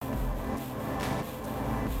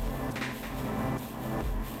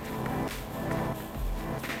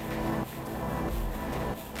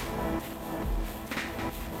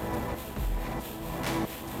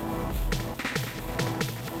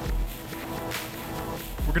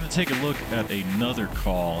we're going to take a look at another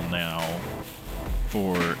call now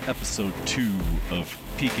for episode 2 of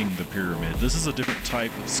Peaking the Pyramid. This is a different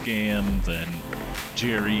type of scam than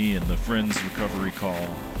Jerry and the Friends Recovery Call.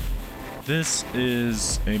 This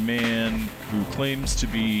is a man who claims to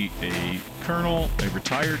be a colonel, a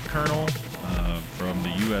retired colonel from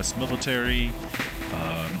the U.S. military,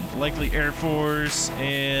 likely Air Force,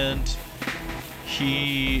 and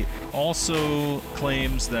he also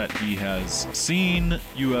claims that he has seen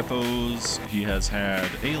UFOs, he has had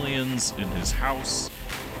aliens in his house,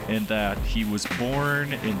 and that he was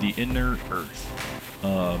born in the inner Earth.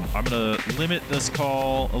 I'm going to limit this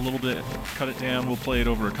call a little bit, cut it down. We'll play it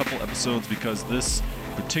over a couple episodes because this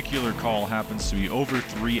particular call happens to be over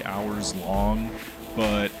 3 hours long.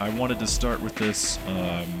 But I wanted to start with this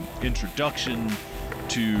introduction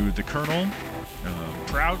to the Colonel.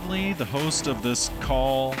 Proudly, the host of this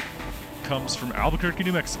call comes from Albuquerque,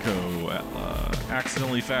 New Mexico,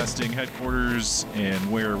 accidentally fasting headquarters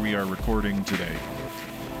and where we are recording today.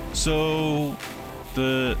 So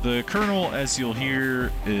the Colonel, as you'll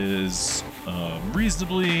hear, is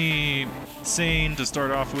reasonably sane to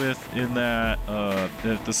start off with, in that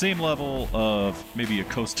at the same level of maybe a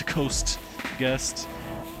coast-to-coast guest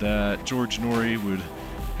that George Norrie would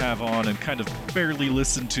have on and kind of barely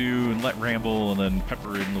listen to and let ramble and then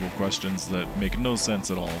pepper in little questions that make no sense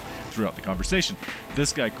at all throughout the conversation.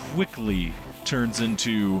 This guy quickly turns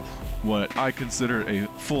into what I consider a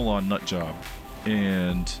full-on nut job,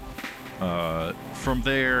 and from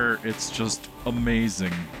there it's just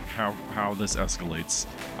amazing how this escalates.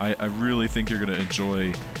 I really think you're going to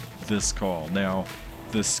enjoy this call. Now,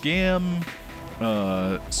 the scam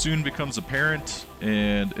soon becomes apparent,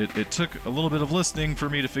 and it took a little bit of listening for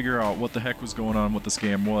me to figure out what the heck was going on, what the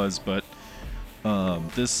scam was, but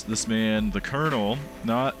this man, the Colonel,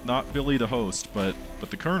 not Billy the host, but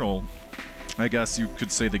the Colonel, I guess you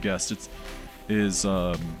could say the guest, is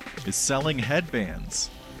selling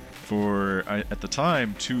headbands for, at the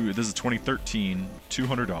time, this is 2013,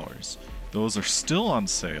 $200. Those are still on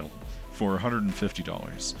sale for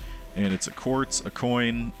 $150. And it's a quartz, a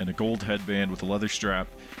coin, and a gold headband with a leather strap,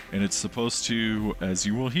 and it's supposed to, as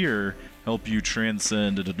you will hear, help you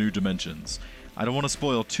transcend into new dimensions. I don't want to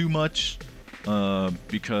spoil too much,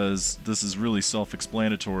 because this is really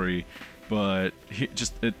self-explanatory, but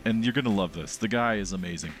and you're gonna love this. The guy is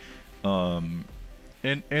amazing. And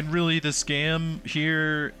really, the scam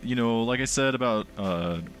here, like I said about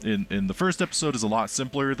in the first episode, is a lot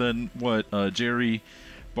simpler than what Jerry,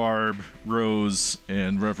 Barb, Rose,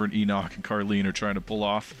 and Reverend Enoch and Carlene are trying to pull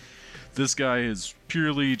off. This guy is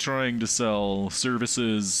purely trying to sell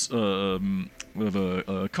services of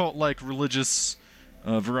a cult-like religious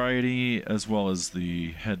variety, as well as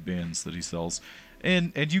the headbands that he sells.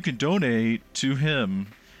 And you can donate to him.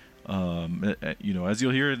 As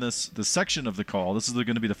you'll hear in this section of the call, this is going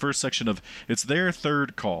to be the first section of, it's their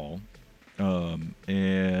third call,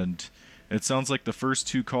 and it sounds like the first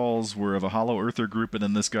 2 calls were of a Hollow Earther group, and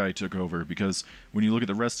then this guy took over, because when you look at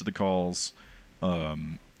the rest of the calls,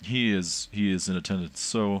 he is in attendance.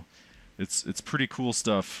 So it's pretty cool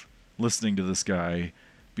stuff listening to this guy,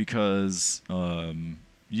 because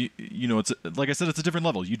it's, like I said, it's a different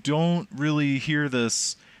level. You don't really hear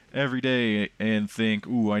this every day and think,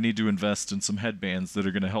 ooh, I need to invest in some headbands that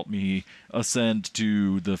are going to help me ascend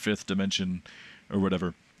to the 5th dimension or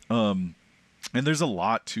whatever. And there's a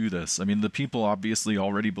lot to this. I mean, the people obviously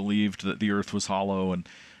already believed that the Earth was hollow,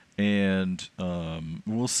 and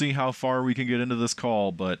we'll see how far we can get into this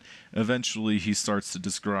call, but eventually he starts to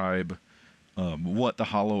describe what the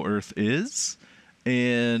hollow Earth is.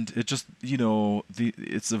 And it just,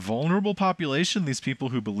 it's a vulnerable population, these people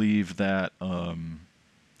who believe that,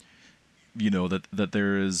 that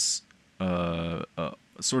there is a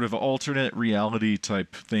sort of alternate reality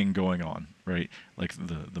type thing going on, right? Like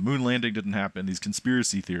the moon landing didn't happen, these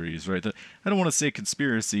conspiracy theories, right? I don't want to say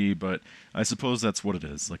conspiracy, but I suppose that's what it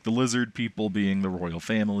is. Like the lizard people being the royal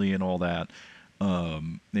family and all that.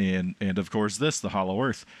 And of course the Hollow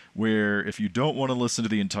Earth, where if you don't want to listen to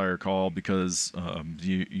the entire call because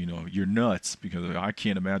you're nuts, because I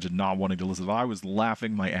can't imagine not wanting to listen. I was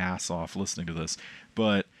laughing my ass off listening to this,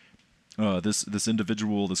 but this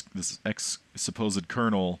individual, this ex-supposed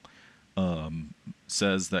colonel,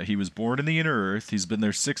 says that he was born in the inner Earth. He's been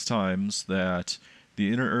there 6 times. That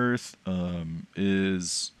the inner Earth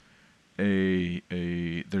is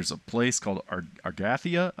there's a place called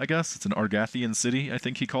Argathia, I guess. It's an Argathian city, I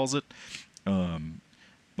think he calls it.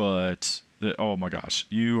 But oh my gosh,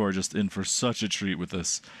 you are just in for such a treat with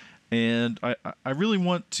this. And I really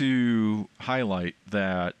want to highlight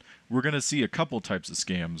that we're going to see a couple types of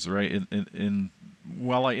scams, right? In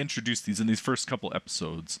while I introduce these in these first couple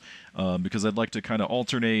episodes, because I'd like to kind of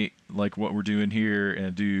alternate like what we're doing here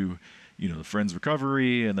and do, the Friends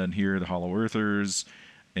Recovery, and then here the Hollow Earthers,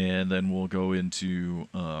 and then we'll go into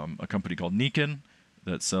a company called Neekin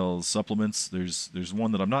that sells supplements. There's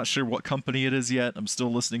one that I'm not sure what company it is yet. I'm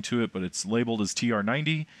still listening to it, but it's labeled as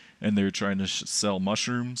TR90, and they're trying to sell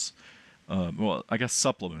mushrooms. Well, I guess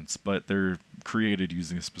supplements, but they're created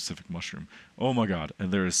using a specific mushroom. Oh my god,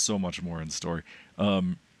 and there is so much more in the story.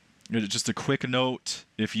 Just a quick note,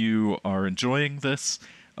 if you are enjoying this,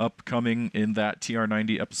 upcoming in that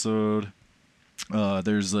TR90 episode,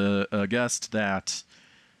 there's a guest that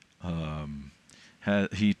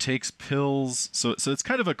he takes pills. So it's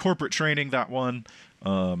kind of a corporate training, that one.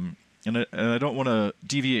 And I don't want to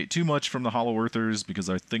deviate too much from the Hollow Earthers because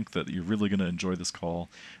I think that you're really going to enjoy this call.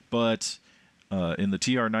 But in the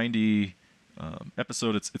TR90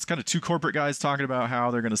 episode, it's kind of two corporate guys talking about how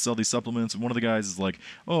they're going to sell these supplements. And one of the guys is like,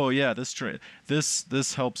 "Oh yeah,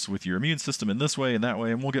 this helps with your immune system in this way and that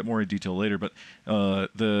way." And we'll get more in detail later. But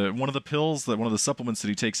one of the supplements that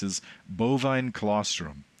he takes is bovine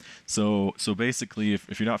colostrum. So basically,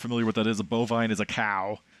 if you're not familiar with what that is, a bovine is a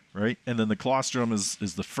cow. Right, and then the colostrum is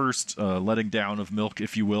the first letting down of milk,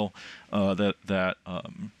 if you will, that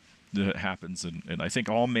happens, and I think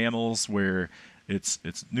all mammals where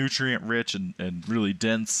it's nutrient rich and really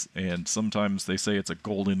dense, and sometimes they say it's a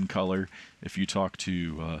golden color if you talk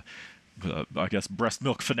to I guess breast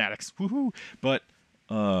milk fanatics. Woohoo! But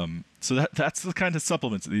so that's the kind of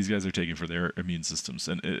supplements that these guys are taking for their immune systems,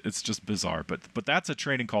 and it's just bizarre. But that's a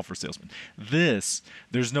training call for salesmen. There's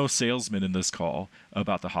no salesman in this call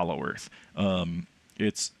about the Hollow Earth. The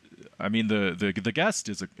guest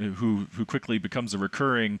is who quickly becomes a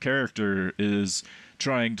recurring character, is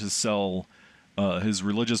trying to sell his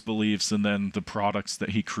religious beliefs and then the products that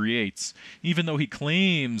he creates, even though he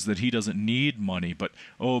claims that he doesn't need money. But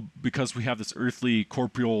because we have this earthly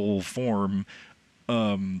corporeal form,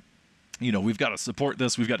 we've got to support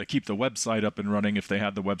this. We've got to keep the website up and running, if they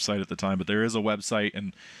had the website at the time. But there is a website,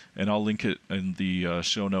 and I'll link it in the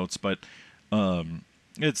show notes. But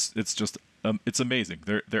it's just it's amazing.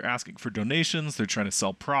 They're asking for donations. They're trying to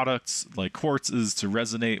sell products like quartzes to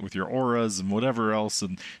resonate with your auras and whatever else,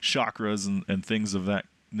 and chakras and things of that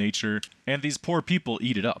nature. And these poor people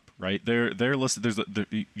eat it up, right? They're listed.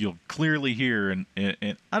 You'll clearly hear, and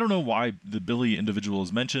I don't know why the Billy individual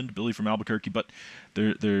is mentioned, Billy from Albuquerque, but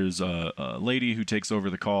there's a lady who takes over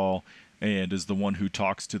the call and is the one who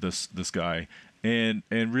talks to this guy, and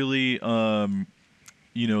really, the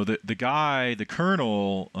guy, the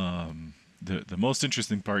colonel. The most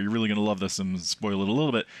interesting part, you're really going to love this, and spoil it a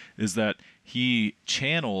little bit, is that he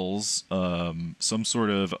channels some sort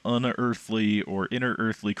of unearthly or inner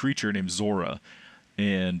earthly creature named Zorra,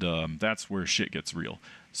 and that's where shit gets real.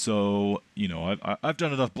 So, I've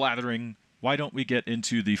done enough blathering. Why don't we get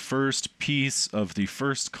into the first piece of the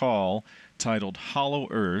first call, titled Hollow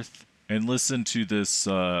Earth, and listen to this,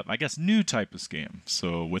 new type of scam.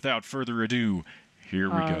 So, without further ado, here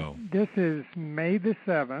we go. This is May the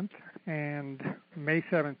 7th. And May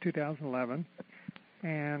 7th, 2011,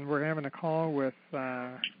 and we're having a call with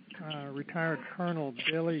retired Colonel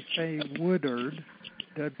Billy Fay Woodard,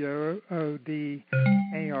 W-O-O-D-A-R-D,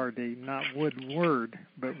 not Woodward,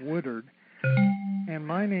 but Woodard. And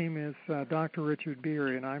my name is Dr. Richard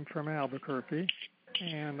Beery, and I'm from Albuquerque,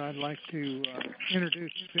 and I'd like to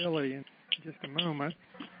introduce Billy in just a moment,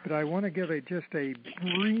 but I want to give just a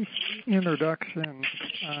brief introduction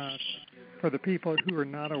for the people who are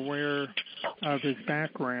not aware of his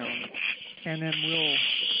background. And then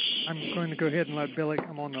I'm going to go ahead and let Billy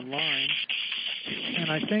come on the line.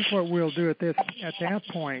 And I think what we'll do at that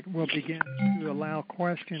point, we'll begin to allow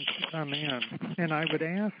questions to come in. And I would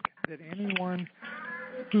ask that anyone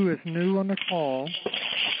who is new on the call,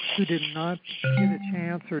 who did not get a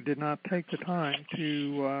chance or did not take the time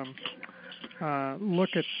to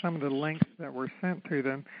look at some of the links that were sent to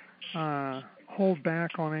them, hold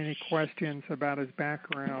back on any questions about his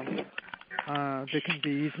background that can be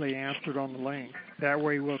easily answered on the link. That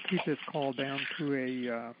way we'll keep this call down to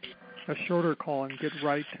a shorter call and get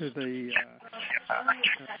right to the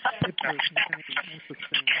interesting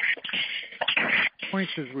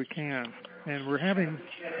points as we can. And we're having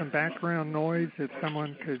some background noise. If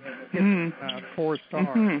someone could hit 4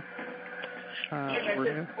 stars.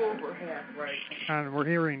 And we're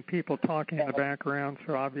hearing people talking in the background,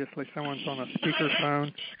 so obviously someone's on a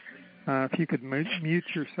speakerphone. If you could mute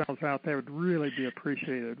yourselves out, that would really be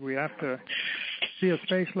appreciated. We have to be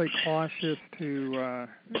especially cautious to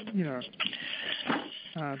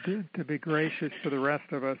be gracious to the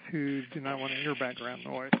rest of us who do not want to hear background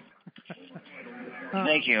noise.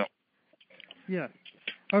 Thank you. Yes.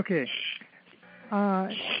 Okay.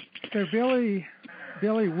 So Billy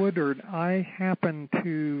Woodard, I happened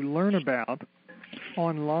to learn about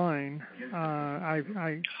online.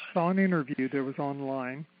 I saw an interview that was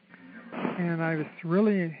online, and I was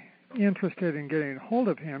really interested in getting a hold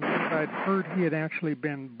of him because I'd heard he had actually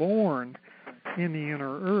been born in the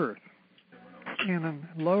inner earth. And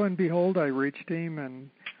lo and behold, I reached him, and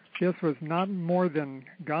this was not more than,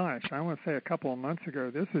 I want to say a couple of months ago.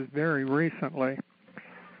 This is very recently.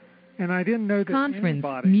 And I didn't know that Conference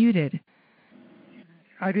muted.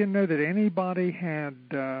 I didn't know that anybody had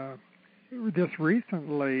just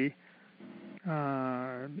recently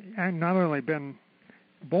and not only been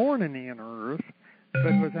born in the inner earth,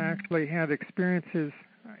 but was actually had experiences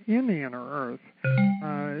in the inner earth,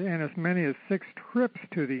 and as many as 6 trips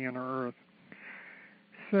to the inner earth.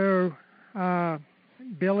 So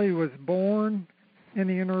Billy was born in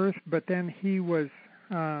the inner earth, but then he was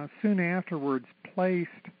soon afterwards placed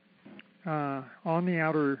on the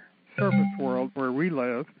outer surface world where we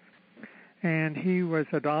live, and he was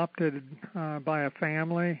adopted by a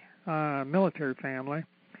family, military family,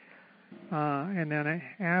 and then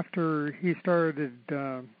after he started,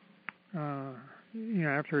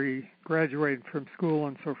 after he graduated from school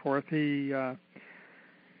and so forth, he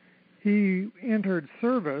entered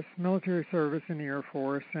service, military service in the Air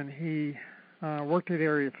Force, and he worked at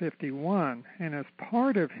Area 51. And as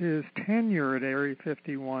part of his tenure at Area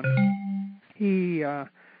 51, he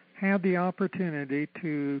had the opportunity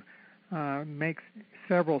to make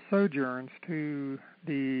several sojourns to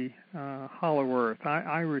the Hollow Earth.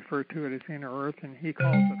 I refer to it as Inner Earth, and he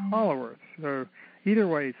calls it Hollow Earth. So either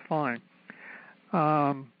way is fine.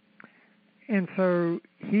 And so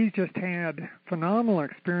he's just had phenomenal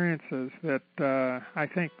experiences that I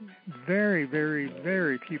think very, very,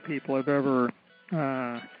 very few people have ever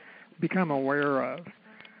become aware of.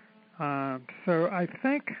 So I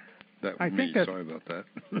think... That was me. Sorry about that.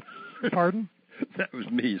 Pardon? That was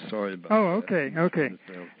me. Sorry about that. Oh, okay.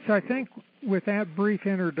 So I think with that brief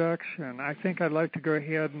introduction, I think I'd like to go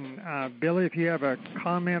ahead and, Billy, if you have a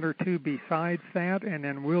comment or two besides that, and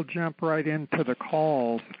then we'll jump right into the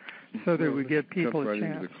calls so that we give people a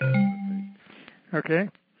chance. Okay.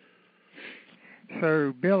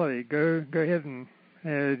 So, Billy, go ahead and,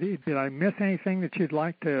 did I miss anything that you'd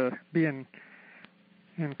like to be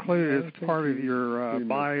included as part of your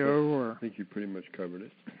bio? Or? I think you pretty much covered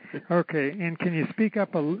it. Okay, and can you speak up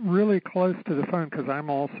really close to the phone, because I'm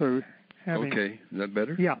also having... Okay, is that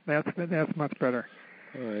better? Yeah, that's much better.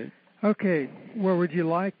 All right. Okay, well, would you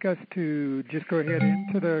like us to just go ahead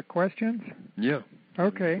into the questions? Yeah.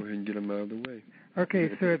 Okay. Go ahead and get them out of the way.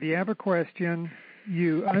 Okay, so if you have a question,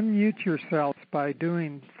 you unmute yourself by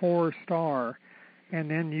doing 4*, and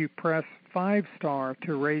then you press 5*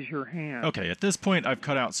 to raise your hand. Okay, at this point, I've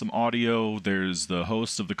cut out some audio. There's the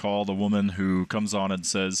host of the call, the woman who comes on and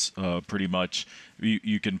says pretty much,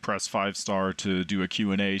 you can press 5* to do a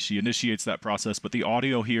Q&A. She initiates that process, but the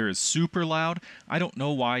audio here is super loud. I don't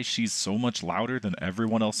know why she's so much louder than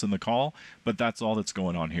everyone else in the call, but that's all that's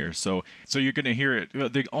going on here. So you're going to hear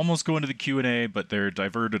it. They almost go into the Q&A, but they're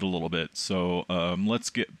diverted a little bit. So let's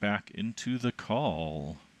get back into the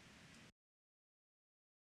call.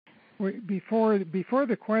 Before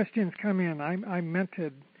the questions come in, I meant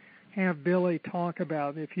to have Billy talk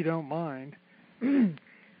about, if you don't mind,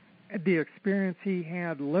 the experience he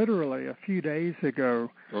had literally a few days ago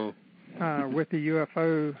with the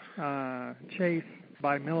UFO chase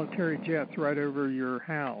by military jets right over your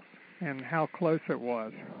house, and how close it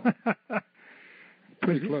was.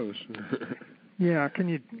 Pretty close. Yeah, can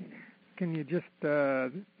you just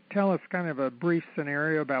tell us kind of a brief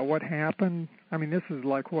scenario about what happened? I mean, this is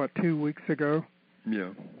like, 2 weeks ago?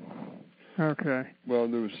 Yeah. Okay. Well,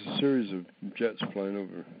 there was a series of jets flying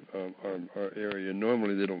over our area.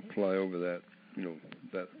 Normally they don't fly over that,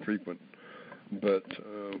 that frequent. But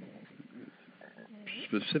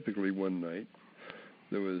specifically one night,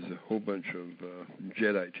 there was a whole bunch of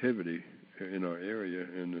jet activity in our area,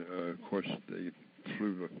 and of course they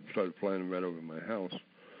started flying right over my house.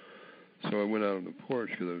 So I went out on the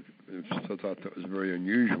porch because I thought that was very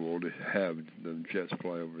unusual to have the jets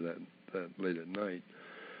fly over that late at night.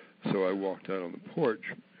 So I walked out on the porch,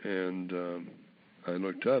 and I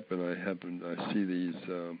looked up, and I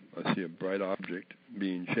see a bright object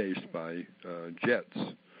being chased by jets.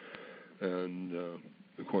 And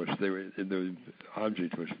of course, the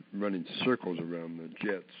object was running circles around the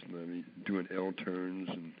jets, doing L turns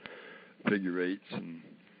and figure eights, and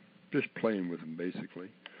just playing with them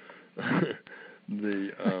basically. Because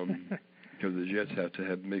the jets have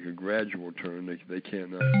to make a gradual turn. They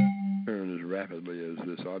cannot turn as rapidly as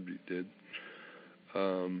this object did.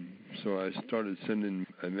 So I started sending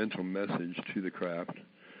a mental message to the craft,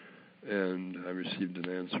 and I received an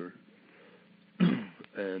answer.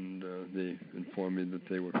 And they informed me that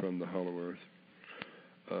they were from the Hollow Earth,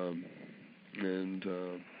 and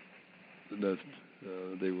that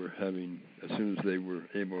they were having, as soon as they were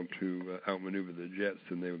able to outmaneuver the jets,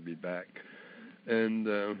 then they would be back. And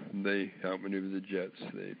they outmaneuvered the jets.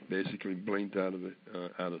 They basically blinked out of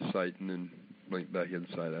sight, and then blinked back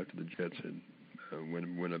inside after the jets had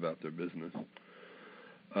went about their business.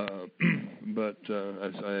 But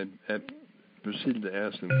as I proceeded to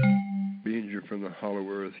ask them, being you're from the Hollow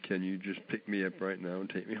Earth, can you just pick me up right now and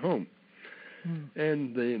take me home?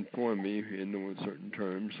 And they informed me in no uncertain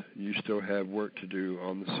terms, you still have work to do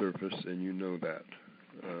on the surface, and you know that.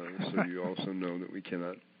 So you also know that we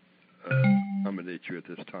cannot accommodate you at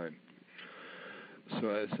this time.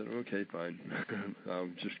 So I said, okay, fine. I'll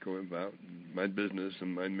just go about my business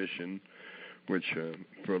and my mission, which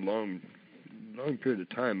for a long period of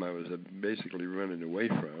time I was basically running away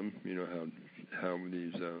from. You know how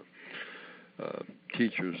these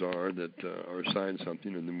teachers are that are assigned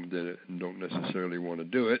something and then they don't necessarily want to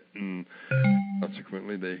do it, and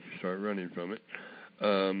consequently they start running from it.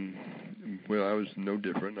 Well, I was no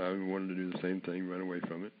different. I wanted to do the same thing, run away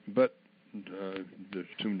from it, but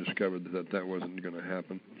soon discovered that wasn't going to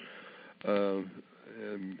happen,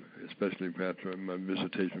 especially after my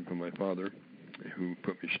visitation from my father, who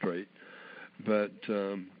put me straight. But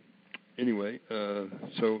anyway,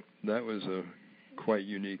 so that was a quite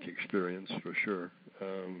unique experience for sure,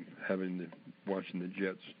 watching the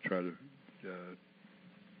jets try to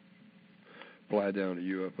fly down a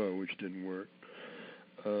UFO, which didn't work.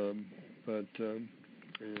 All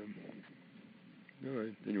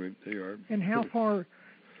right. Anyway, there you are. And how far?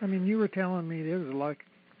 I mean, you were telling me it was like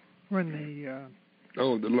when the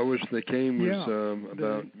the lowest they came was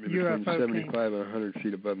about between UFO 75 and 100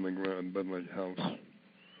 feet above my house.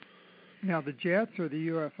 Now the jets or the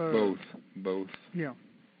UFO? Both. Yeah.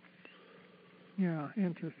 Yeah,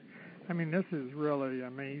 interesting. I mean, this is really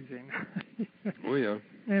amazing. Oh yeah.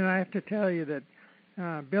 And I have to tell you that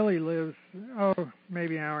Billy lives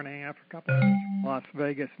maybe an hour and a half, a couple hours from Las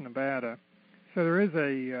Vegas, Nevada. So there is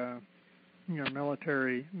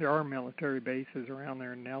military. There are military bases around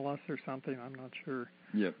there, Nellis or something. I'm not sure.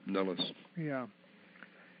 Yeah, Nellis. Yeah.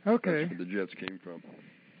 Okay. That's where the jets came from.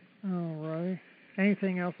 All right.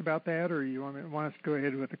 Anything else about that, or you want us to go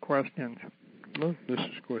ahead with the questions? No, let's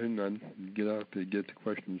just go ahead and get the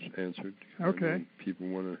questions answered. Okay. People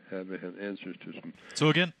want to have answers to some. So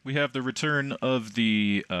again, we have the return of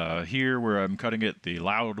the here where I'm cutting it, the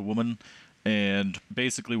loud woman. And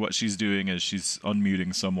basically what she's doing is she's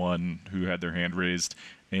unmuting someone who had their hand raised,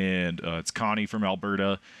 and it's Connie from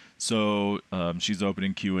Alberta. So she's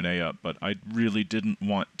opening Q&A up, but I really didn't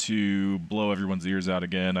want to blow everyone's ears out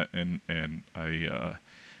again, and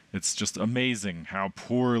it's just amazing how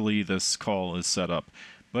poorly this call is set up.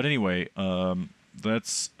 But anyway,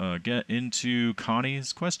 let's get into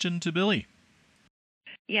Connie's question to Billy.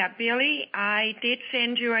 Yeah, Billy, I did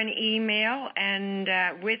send you an email and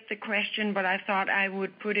with the question, but I thought I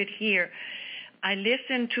would put it here. I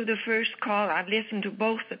listened to the first call. I've listened to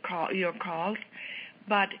both your calls,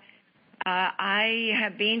 but I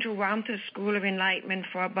have been to Ramtha School of Enlightenment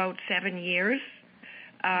for about 7 years.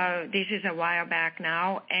 This is a while back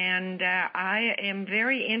now, and I am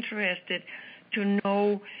very interested to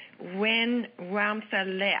know when Ramtha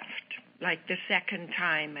left. Like the second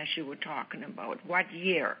time, as you were talking about. What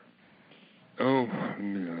year? Oh,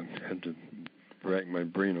 I had to rack my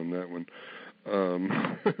brain on that one,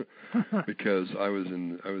 because I was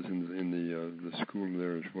in the school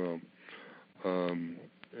there as well,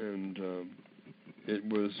 and it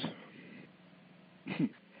was. I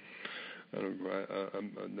don't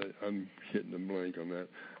know. I'm hitting a blank on that.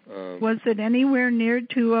 Was it anywhere near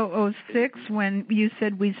 2006 when you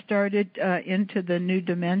said we started into the new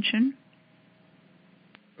dimension?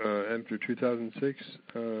 After 2006?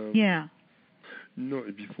 Yeah. No,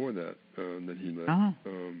 before that he left. Oh.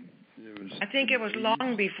 I think it was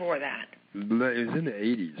long before that. It was in the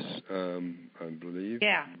 80s, I believe.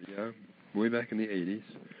 Yeah. Yeah, way back in the 80s.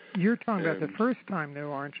 You're talking about the first time,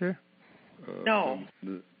 though, aren't you? No.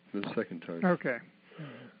 The second time. Okay.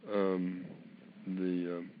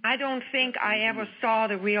 I don't think I ever saw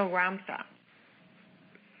the real Ramtha.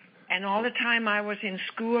 And all the time I was in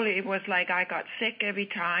school, it was like I got sick every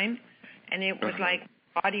time, and it was like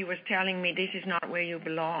my body was telling me, this is not where you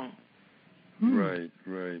belong. Right.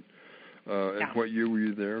 And what year were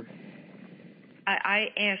you there?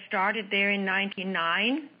 I started there in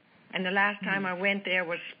 1999, and the last time I went there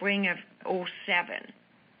was spring of 2007.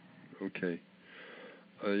 Okay.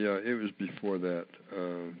 Yeah, it was before that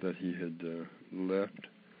that he had left,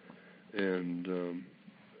 and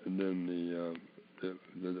then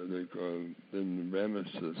then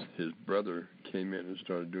Ramesses, his brother, came in and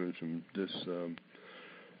started doing some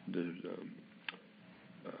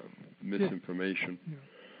misinformation.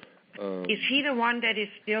 Is he the one that is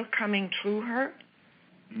still coming through her?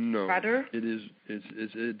 No, brother? It is.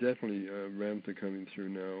 It's definitely Ramtha coming through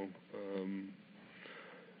now.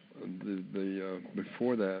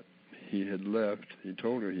 Before that, he had left. He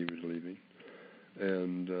told her he was leaving,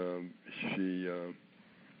 and she,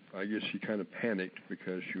 I guess, she kind of panicked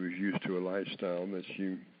because she was used to a lifestyle that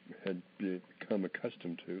she had become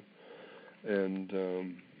accustomed to, and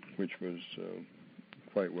which was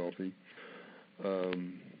quite wealthy.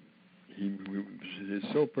 His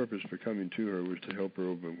sole purpose for coming to her was to help her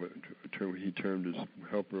over what he termed as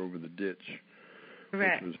help her over the ditch,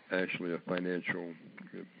 Correct. which was actually a financial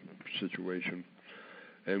situation,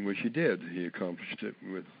 and which he did. He accomplished it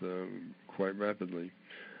with quite rapidly,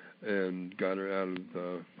 and got her out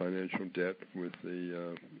of financial debt with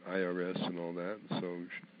the IRS and all that. So,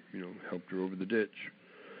 helped her over the ditch,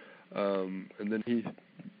 and then he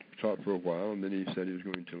talked for a while, and then he said he was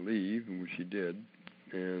going to leave, and which he did.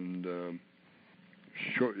 And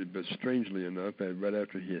shortly, but strangely enough, right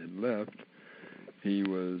after he had left, he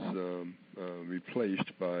was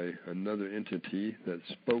replaced by another entity that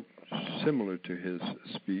spoke similar to his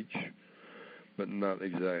speech, but not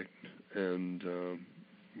exact. And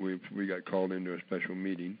we got called into a special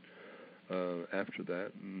meeting after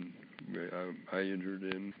that, and I entered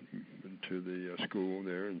into the school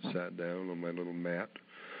there and sat down on my little mat,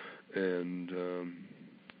 and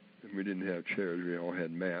we didn't have chairs. We all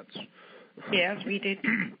had mats. Yes, we did.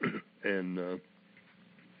 And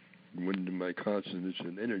went into my consciousness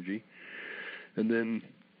and energy. And then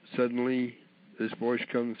suddenly this voice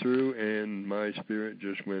come through, and my spirit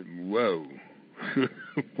just went, whoa,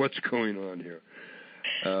 what's going on here?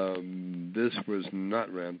 This was not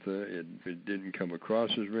Ramtha. It didn't come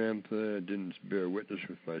across as Ramtha. It didn't bear witness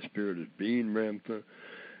with my spirit as being Ramtha.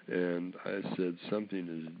 And I said, something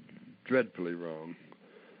is dreadfully wrong.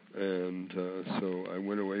 And so I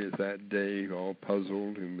went away that day all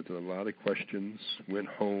puzzled and with a lot of questions, went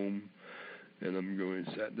home, and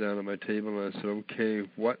sat down at my table, and I said, okay,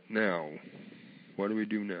 what now? What do we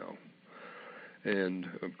do now? And,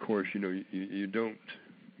 of course, you don't,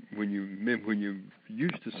 when you're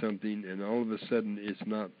used to something and all of a sudden it's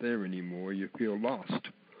not there anymore, you feel lost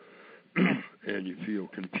and you feel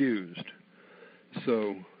confused.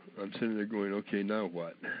 So I'm sitting there going, okay, now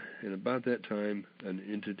what? And about that time, an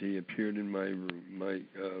entity appeared in my room, my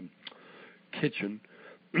kitchen,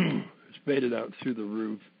 spaded out through the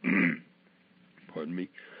roof. Pardon me.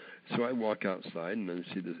 So I walk outside, and I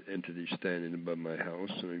see this entity standing above my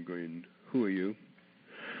house, and I'm going, who are you?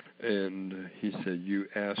 And he said, you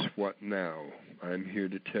ask what now? I'm here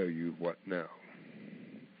to tell you what now.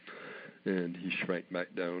 And he shrank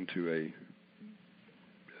back down to a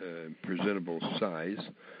presentable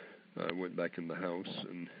size. I went back in the house,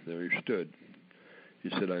 and there he stood. He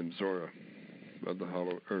said, I'm Zorra of the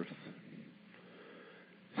Hollow Earth.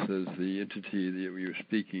 He says, the entity that we were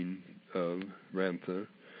speaking of, Ramtha,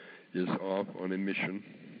 is off on a mission,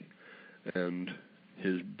 and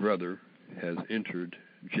his brother has entered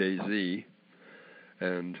JZ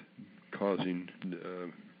and causing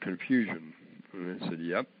confusion. And I said,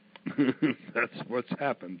 yep, that's what's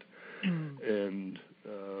happened. And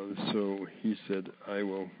so he said, I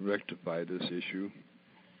will rectify this issue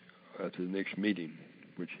at the next meeting,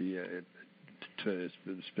 which he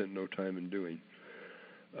spent no time in doing.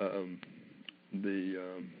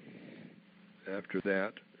 After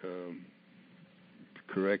that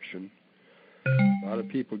correction, a lot of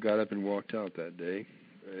people got up and walked out that day,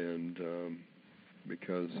 and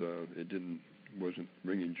because it wasn't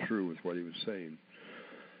ringing true with what he was saying.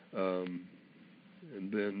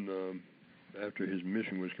 And then after his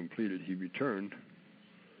mission was completed, he returned,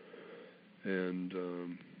 and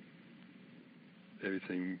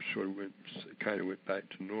everything sort of went back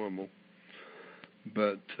to normal.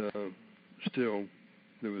 But still,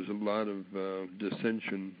 there was a lot of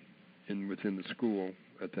dissension within the school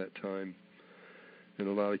at that time, and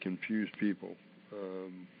a lot of confused people.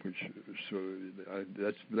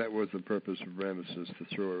 That was the purpose of Ramesses, to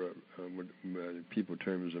throw what people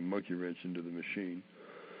term as a monkey wrench into the machine.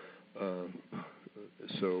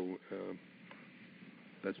 So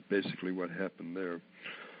that's basically what happened there.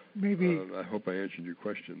 Maybe I hope I answered your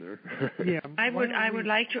question there. Yeah, I would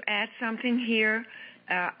like to add something here.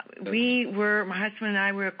 My husband and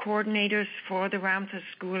I were coordinators for the Ramtha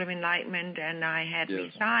School of Enlightenment, and I had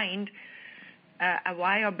resigned a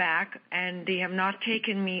while back, and they have not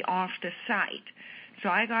taken me off the site. So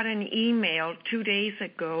I got an email 2 days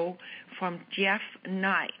ago from Jeff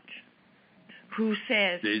Knight, who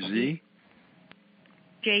says... Jay-Z?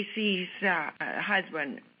 JC's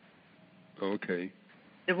husband. Okay.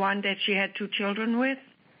 The one that she had 2 children with?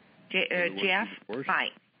 Jeff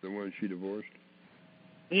Knight. The one she divorced?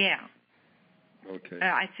 Yeah. Okay.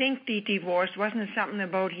 I think the divorce wasn't something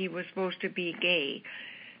about he was supposed to be gay,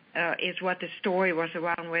 is what the story was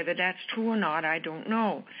around. Whether that's true or not, I don't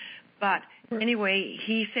know. But anyway,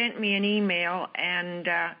 he sent me an email, and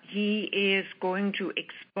he is going to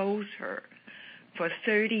expose her for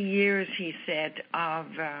 30 years, he said, of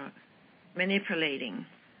manipulating.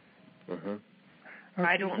 Uh-huh. Okay,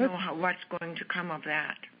 I don't know what's going to come of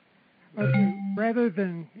that. Okay, rather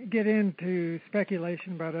than get into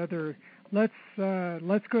speculation about other, let's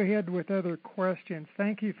go ahead with other questions.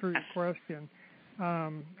 Thank you for your question.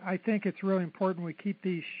 I think it's really important we keep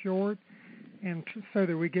these short, and so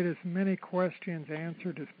that we get as many questions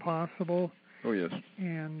answered as possible. Oh yes.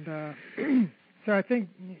 And so I think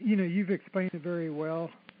you've explained it very well,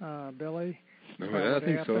 Billy. I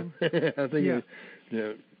think happened. So. I think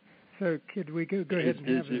yeah. So could we go ahead and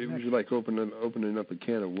have it? It was like opening up a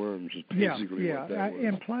can of worms. Is basically what that was.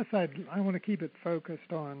 And plus, I want to keep it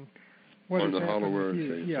focused on what on has the hollow earth.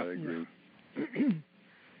 Yeah, I agree. Yeah.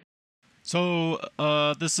 So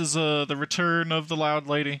this is the return of the Loud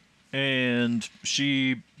Lady, and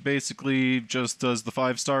she basically just does the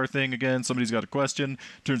 5-star thing again. Somebody's got a question.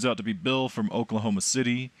 Turns out to be Bill from Oklahoma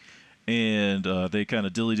City. And they kind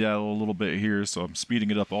of dilly-daddle a little bit here, so I'm speeding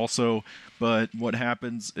it up also. But what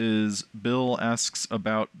happens is Bill asks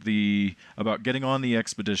about getting on the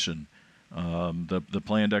expedition, the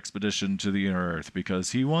planned expedition to the Inner Earth,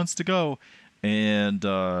 because he wants to go. And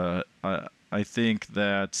I think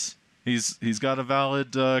that he's got a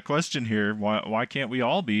valid question here. Why can't we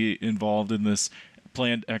all be involved in this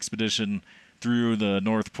planned expedition through the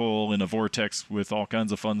North Pole in a vortex with all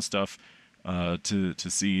kinds of fun stuff? To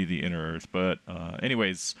see the Inner Earth. But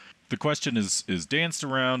anyways, the question is danced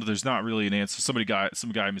around. There's not really an answer. Some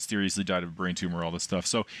guy mysteriously died of a brain tumor, all this stuff.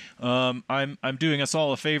 So I'm doing us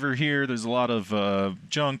all a favor here. There's a lot of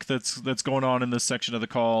junk that's going on in this section of the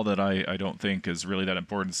call that I don't think is really that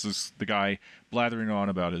important. It's just the guy blathering on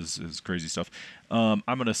about his crazy stuff. I'm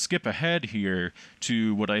going to skip ahead here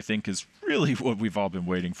to what I think is really what we've all been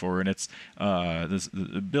waiting for, and it's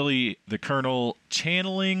Billy the Colonel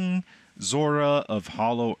channeling Zorra of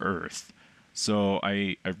Hollow Earth. So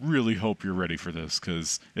I really hope you're ready for this,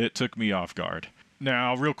 because it took me off guard.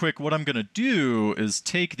 Now, real quick, what I'm going to do is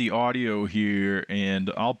take the audio here,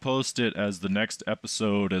 and I'll post it as the next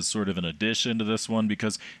episode as sort of an addition to this one,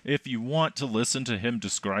 because if you want to listen to him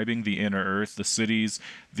describing the Inner Earth, the cities,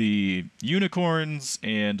 the unicorns,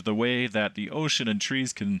 and the way that the ocean and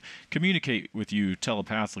trees can communicate with you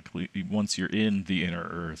telepathically once you're in the Inner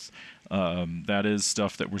Earth, that is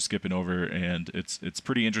stuff that we're skipping over, and it's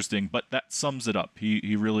pretty interesting, but that sums it up.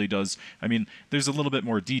 He really does. I mean, there's a little bit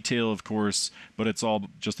more detail, of course, but it's all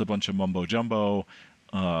just a bunch of mumbo-jumbo,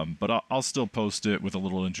 but I'll still post it with a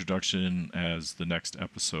little introduction as the next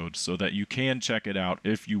episode so that you can check it out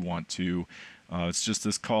if you want to. It's just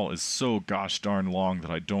this call is so gosh darn long that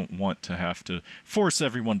I don't want to have to force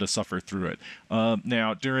everyone to suffer through it.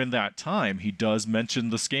 Now, during that time, he does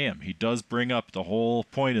mention the scam. He does bring up the whole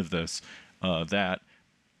point of this, that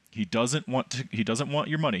he doesn't want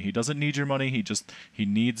your money. He doesn't need your money. He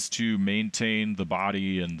needs to maintain the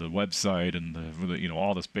body and the website and the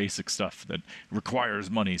all this basic stuff that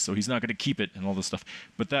requires money. So he's not going to keep it and all this stuff.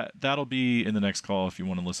 But that'll be in the next call if you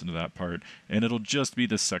want to listen to that part. And it'll just be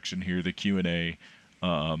this section here, the Q&A,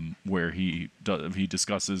 where he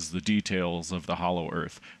discusses the details of the Hollow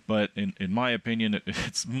Earth. But in my opinion,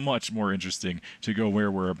 it's much more interesting to go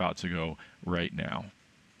where we're about to go right now.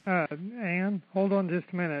 Anne, hold on just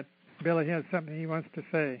a minute. Billy has something he wants to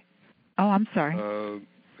say. Oh, I'm sorry.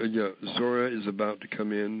 Yeah, Zorra is about to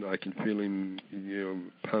come in. I can feel him,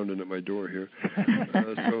 pounding at my door here.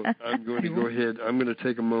 So I'm going to go ahead. I'm going to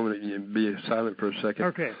take a moment and be silent for a second.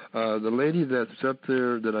 Okay. The lady that's up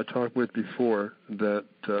there that I talked with before that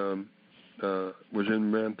was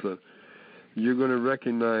in Ramtha, you're going to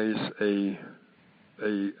recognize an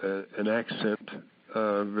accent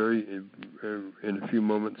in a few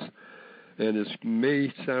moments, and it may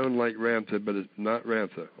sound like Ramtha, but it's not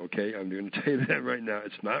Ramtha. Okay, I'm going to tell you that right now.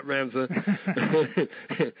 It's not Ramtha,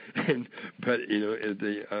 but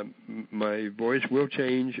my voice will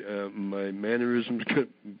change. My mannerisms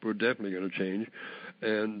were definitely going to change,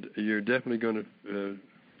 and you're definitely going to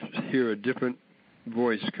hear a different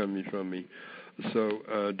voice coming from me.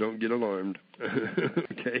 So don't get alarmed.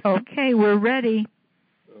 Okay? Okay, we're ready.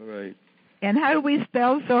 All right. And how do we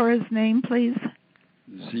spell Zorra's name, please?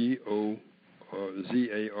 Zorra.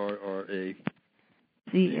 Z-A.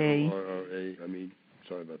 Zorra. I mean,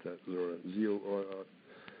 sorry about that. Zorra. Z-O-R-R.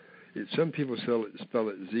 Some people spell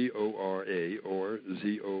it Z-O-R-A or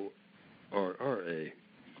Z-O-R-R-A.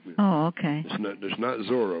 Oh, okay. There's not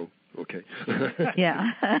Zorro. Okay.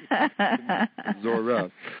 Yeah. Zorra.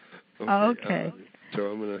 Okay. So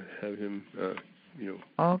I'm going to have him,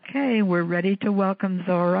 Okay, we're ready to welcome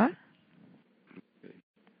Zorra. Okay.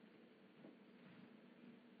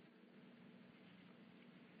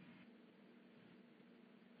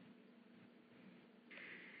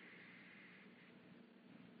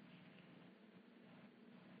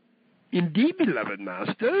 Indeed, beloved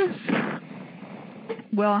masters.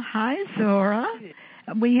 Well, hi, Zorra.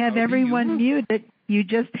 We have everyone muted. You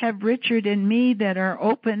just have Richard and me that are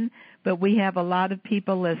open, but we have a lot of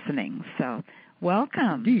people listening. So,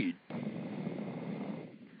 welcome. Indeed.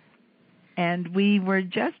 And we were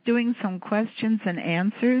just doing some questions and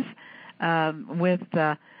answers with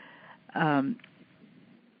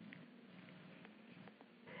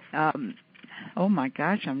oh my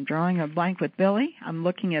gosh, I'm drawing a blank with Billy. I'm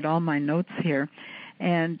looking at all my notes here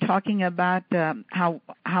and talking about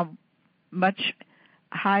how much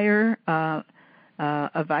higher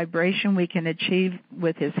a vibration we can achieve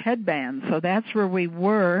with his headband. So that's where we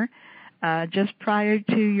were just prior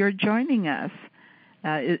to your joining us.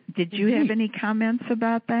 Did you have any comments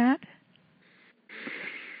about that?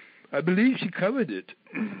 I believe she covered it.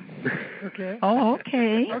 Okay. Oh,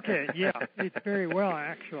 okay. Okay, yeah, it's very well,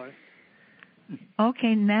 actually.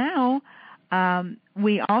 Okay, now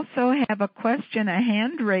we also have a question, a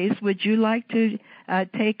hand raised. Would you like to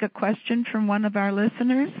take a question from one of our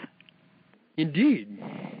listeners? Indeed.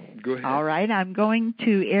 Go ahead. All right, I'm going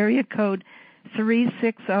to area code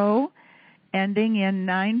 360, ending in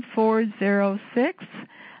 9406.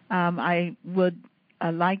 I would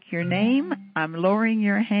like your name. I'm lowering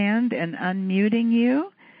your hand and unmuting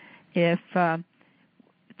you. If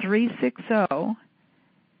 360...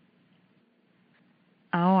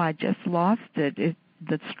 Oh, I just lost it.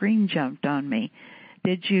 The screen jumped on me.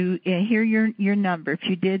 Did you hear your number? If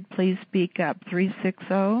you did, please speak up.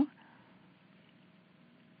 360.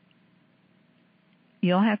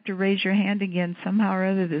 You'll have to raise your hand again somehow or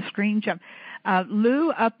other. The screen jumped.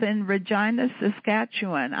 Lou up in Regina,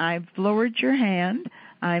 Saskatchewan, I've lowered your hand.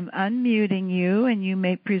 I'm unmuting you, and you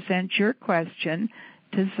may present your question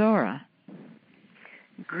to Zorra.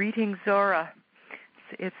 Greetings, Zorra.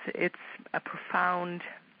 It's a profound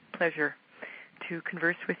pleasure to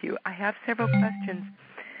converse with you. I have several questions.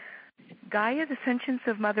 Gaia, the sentience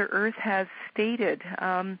of Mother Earth, has stated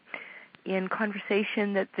in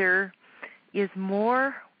conversation that there is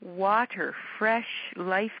more water, fresh,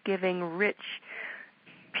 life-giving, rich,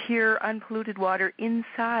 pure, unpolluted water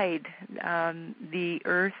inside the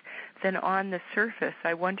Earth than on the surface.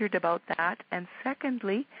 I wondered about that. And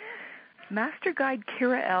secondly, Master Guide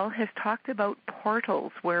Kira L. has talked about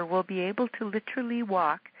portals where we'll be able to literally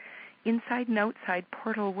walk inside and outside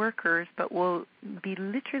portal workers, but we'll be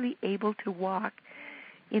literally able to walk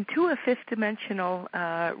into a fifth-dimensional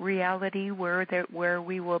reality where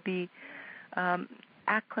we will be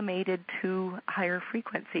acclimated to higher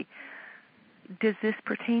frequency. Does this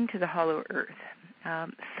pertain to the Hollow Earth?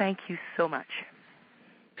 Thank you so much.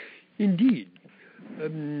 Indeed.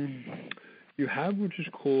 You have what is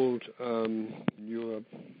called your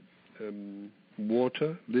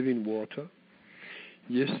water, living water.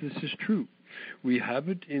 Yes, this is true. We have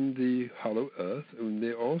it in the Hollow Earth, and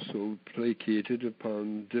they're also placated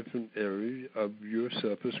upon different areas of your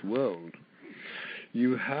surface world.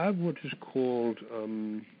 You have what is called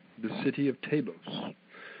the city of Talos.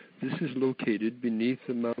 This is located beneath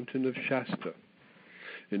the mountain of Shasta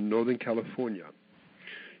in Northern California.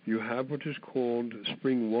 You have what is called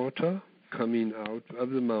spring water coming out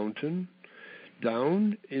of the mountain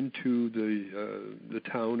down into the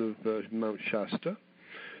town of Mount Shasta.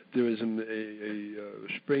 There is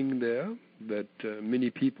a spring there that many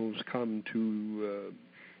peoples come to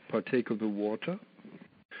partake of the water.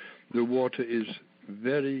 The water is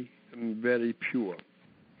very, very pure,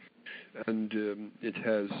 and it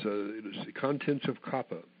has the contents of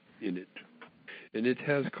copper in it. And it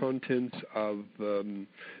has contents of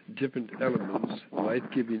different elements,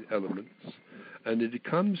 life-giving elements, and it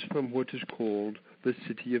comes from what is called the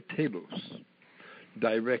city of Talos,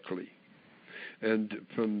 directly. And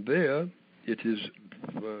from there, it is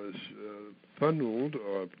funneled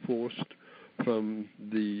or forced from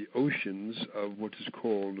the oceans of what is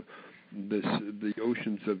called the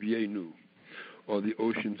oceans of Yenu, or the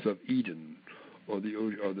oceans of Eden, or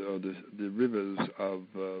the rivers of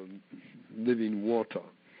living water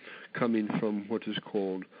coming from what is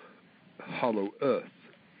called hollow earth.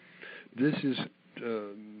 This is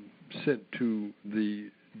sent to the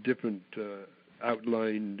different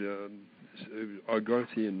outlined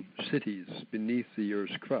Argothian cities beneath the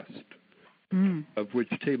Earth's crust, of which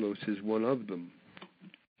Talos is one of them.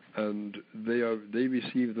 And they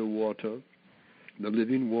receive the water. The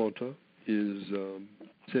living water is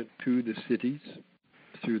sent to the cities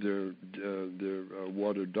through their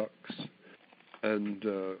water ducts and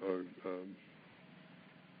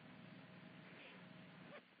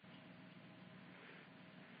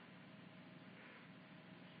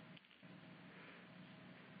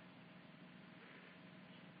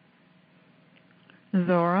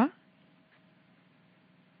Zorra?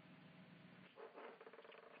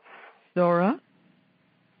 Zorra?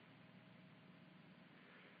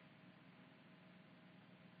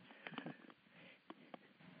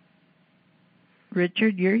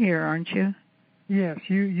 Richard, you're here, aren't you? Yes,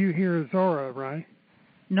 you hear Zorra, right?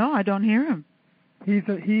 No, I don't hear him.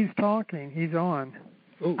 He's talking. He's on.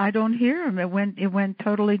 Oh. I don't hear him. It went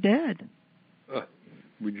totally dead.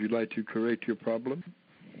 Would you like to correct your problem?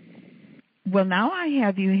 Well, now I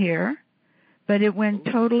have you here, but it went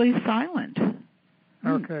totally silent.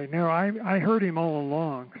 Okay. No, I heard him all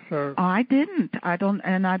along. So I didn't. I don't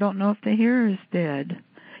know if the hearer's dead.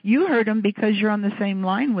 You heard him because you're on the same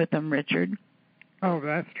line with him, Richard. Oh,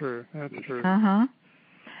 that's true. That's true. Uh-huh.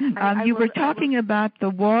 You were talking about the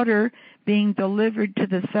water being delivered to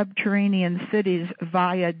the subterranean cities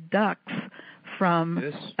via ducts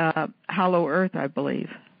from hollow earth, I believe.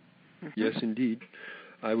 Yes, indeed.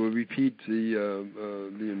 I will repeat the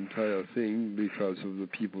entire thing because of the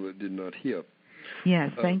people that did not hear.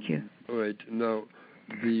 Yes, thank you. All right. Now,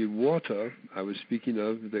 the water I was speaking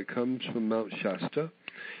of that comes from Mount Shasta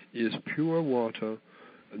is pure water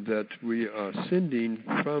that we are sending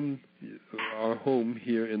from our home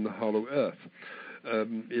here in the hollow earth.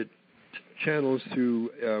 It channels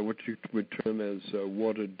through what you would term as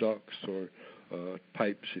water ducts or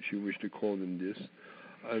pipes, if you wish to call them this,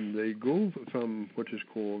 and they go from what is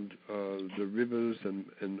called the rivers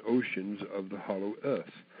and oceans of the hollow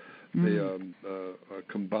earth. They are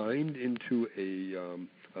combined into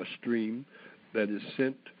a stream that is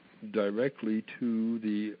sent directly to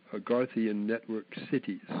the Agarthian network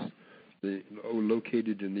cities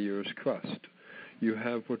located in the Earth's crust. You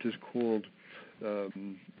have what is called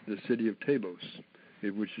the city of Talos,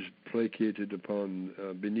 which is placated upon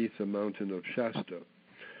beneath the mountain of Shasta,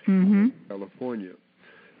 California.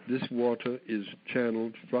 This water is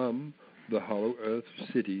channeled from the hollow earth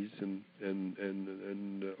cities and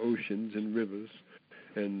oceans and rivers,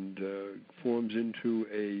 and forms into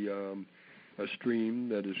a stream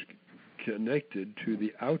that is connected to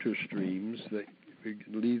the outer streams that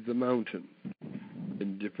leave the mountain.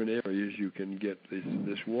 In different areas you can get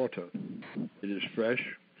this water. It is fresh.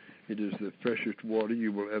 It is the freshest water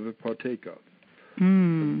you will ever partake of.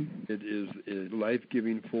 It is a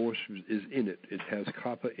life-giving force is in it. It has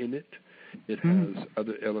copper in it. It has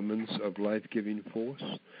other elements of life-giving force,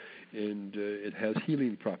 and it has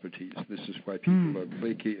healing properties. This is why people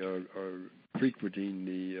are frequenting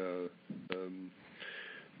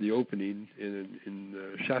the opening in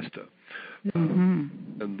Shasta,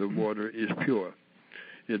 and the water is pure.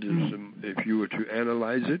 It is. If you were to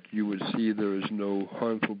analyze it, you would see there is no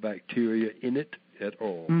harmful bacteria in it at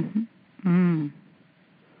all.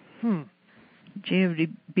 Gee, it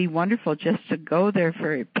would be wonderful just to go there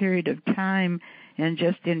for a period of time and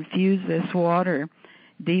just infuse this water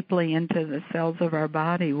deeply into the cells of our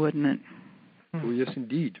body, wouldn't it? Oh, yes,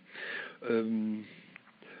 indeed.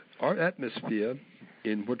 Our atmosphere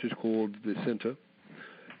in what is called the center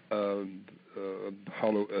of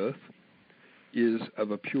hollow earth is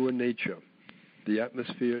of a pure nature. The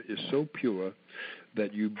atmosphere is so pure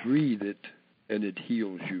that you breathe it and it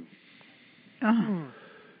heals you.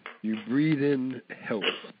 You breathe in health.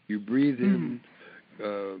 You breathe in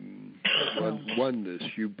oneness.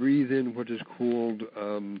 You breathe in what is called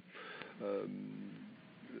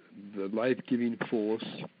the life-giving force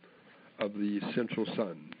of the central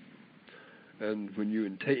sun. And when you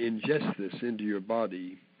ingest this into your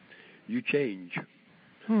body, you change.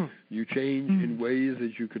 You change in ways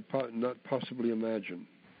that you could not possibly imagine.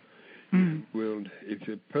 Well, if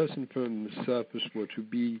a person from the surface were to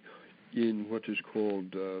be in what is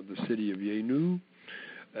called the city of Yenu,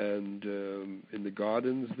 and in the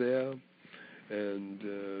gardens there,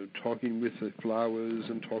 and talking with the flowers,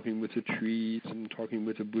 and talking with the trees, and talking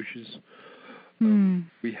with the bushes,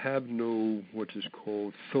 we have no what is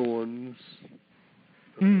called thorns,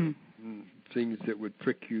 things that would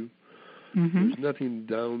prick you. There's nothing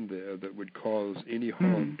down there that would cause any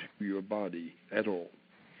harm to your body at all.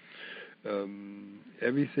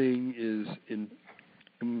 Everything is in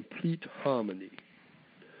complete harmony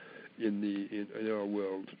in our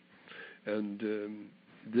world, and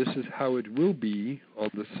this is how it will be on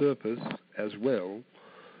the surface as well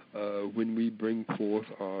when we bring forth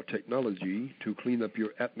our technology to clean up your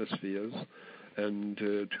atmospheres and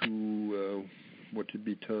to what could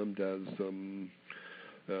be termed as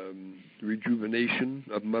rejuvenation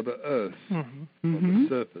of Mother Earth on the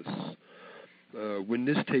surface. When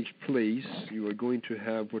this takes place, you are going to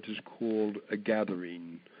have what is called a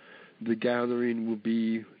gathering. The gathering will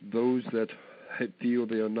be those that feel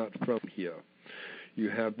they are not from here. You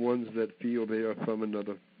have ones that feel they are from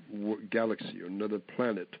another galaxy or another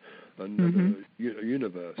planet, another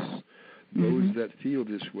universe. Those that feel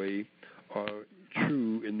this way are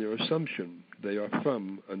true in their assumption. They are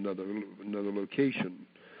from another location.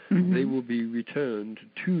 They will be returned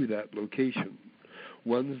to that location.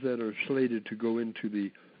 Ones that are slated to go into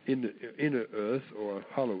the inner earth or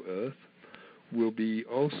hollow earth will be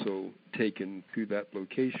also taken to that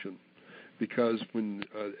location, because when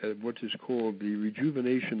what is called the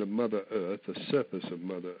rejuvenation of Mother Earth, the surface of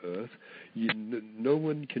Mother Earth, no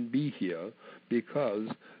one can be here because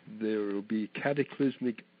there will be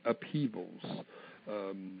cataclysmic upheavals.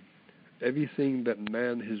 Everything that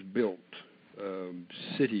man has built,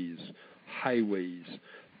 cities, highways,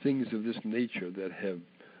 things of this nature that have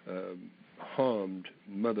harmed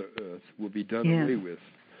Mother Earth will be done away with.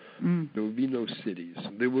 There will be no cities.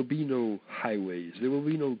 There will be no highways. There will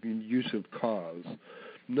be no use of cars.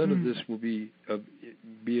 None of this will be of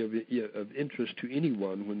interest to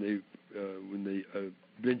anyone when they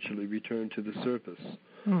eventually return to the surface.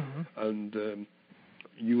 And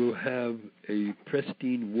you will have a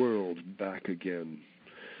pristine world back again.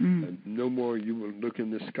 And no more you will look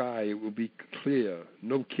in the sky. It will be clear.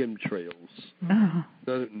 No chemtrails.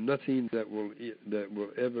 Nothing that will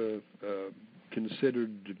ever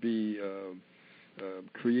considered to be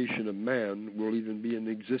creation of man will even be in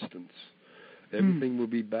existence. Everything will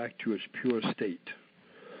be back to its pure state,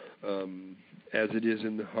 as it is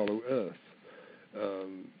in the hollow earth.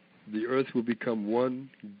 The earth will become one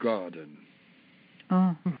garden.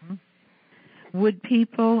 Would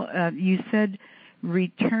people, you said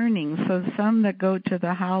returning, so some that go to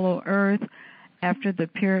the hollow earth after the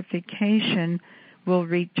purification will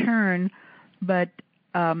return, but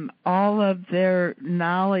all of their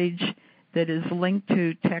knowledge that is linked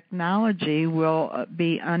to technology will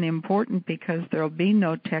be unimportant because there will be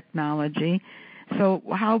no technology. So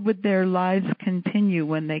how would their lives continue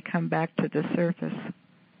when they come back to the surface?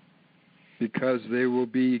 Because they will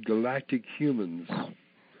be galactic humans,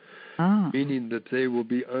 meaning that they will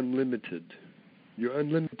be unlimited. You're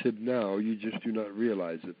unlimited now, you just do not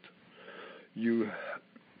realize it. You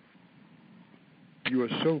are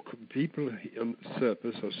so, people on the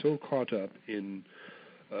surface are so caught up in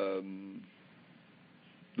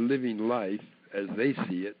living life as they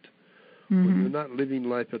see it, when they're not living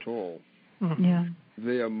life at all.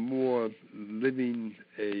 They are more living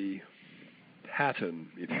a pattern,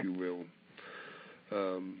 if you will.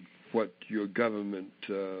 What your government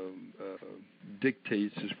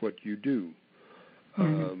dictates is what you do.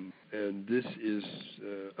 And this is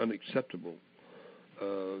unacceptable.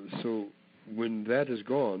 So when that is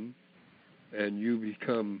gone and you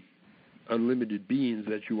become unlimited beings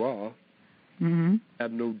that you are,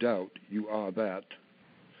 have no doubt you are that,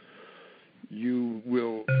 you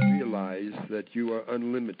will realize that you are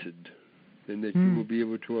unlimited and that you will be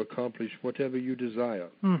able to accomplish whatever you desire.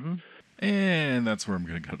 And that's where I'm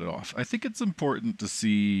going to cut it off. I think it's important to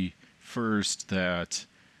see first that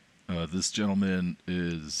this gentleman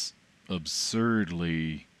is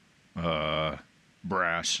absurdly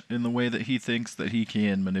brash in the way that he thinks that he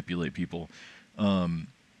can manipulate people.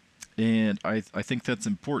 And I think that's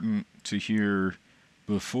important to hear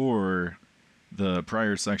before the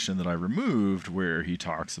prior section that I removed, where he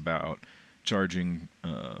talks about charging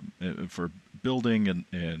for building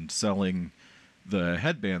and selling the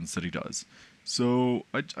headbands that he does. So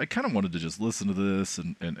I kind of wanted to just listen to this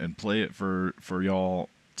and play it for y'all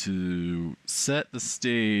to set the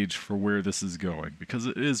stage for where this is going, because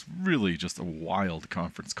it is really just a wild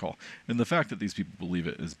conference call. And the fact that these people believe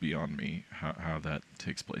it is beyond me, how that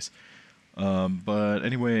takes place. But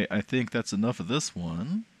anyway, I think that's enough of this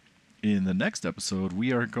one. In the next episode,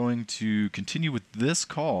 we are going to continue with this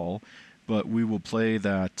call, but we will play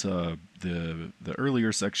that the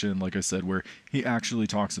earlier section, like I said, where he actually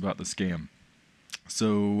talks about the scam.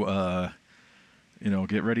 So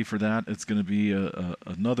get ready for that. It's going to be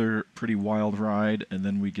another pretty wild ride, and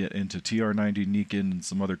then we get into TR90 Nikin and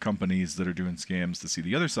some other companies that are doing scams to see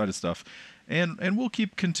the other side of stuff. And we'll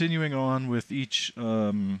keep continuing on with each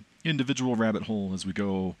individual rabbit hole as we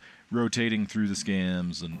go, rotating through the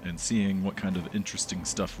scams and seeing what kind of interesting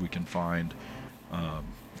stuff we can find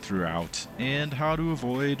throughout, and how to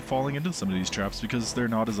avoid falling into some of these traps, because they're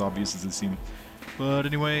not as obvious as they seem. But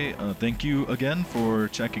anyway, thank you again for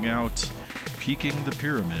checking out Peaking the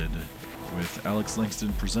Pyramid with Alex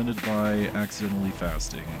Langston, presented by Accidentally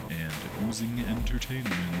Fasting and Oozing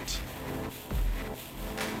Entertainment.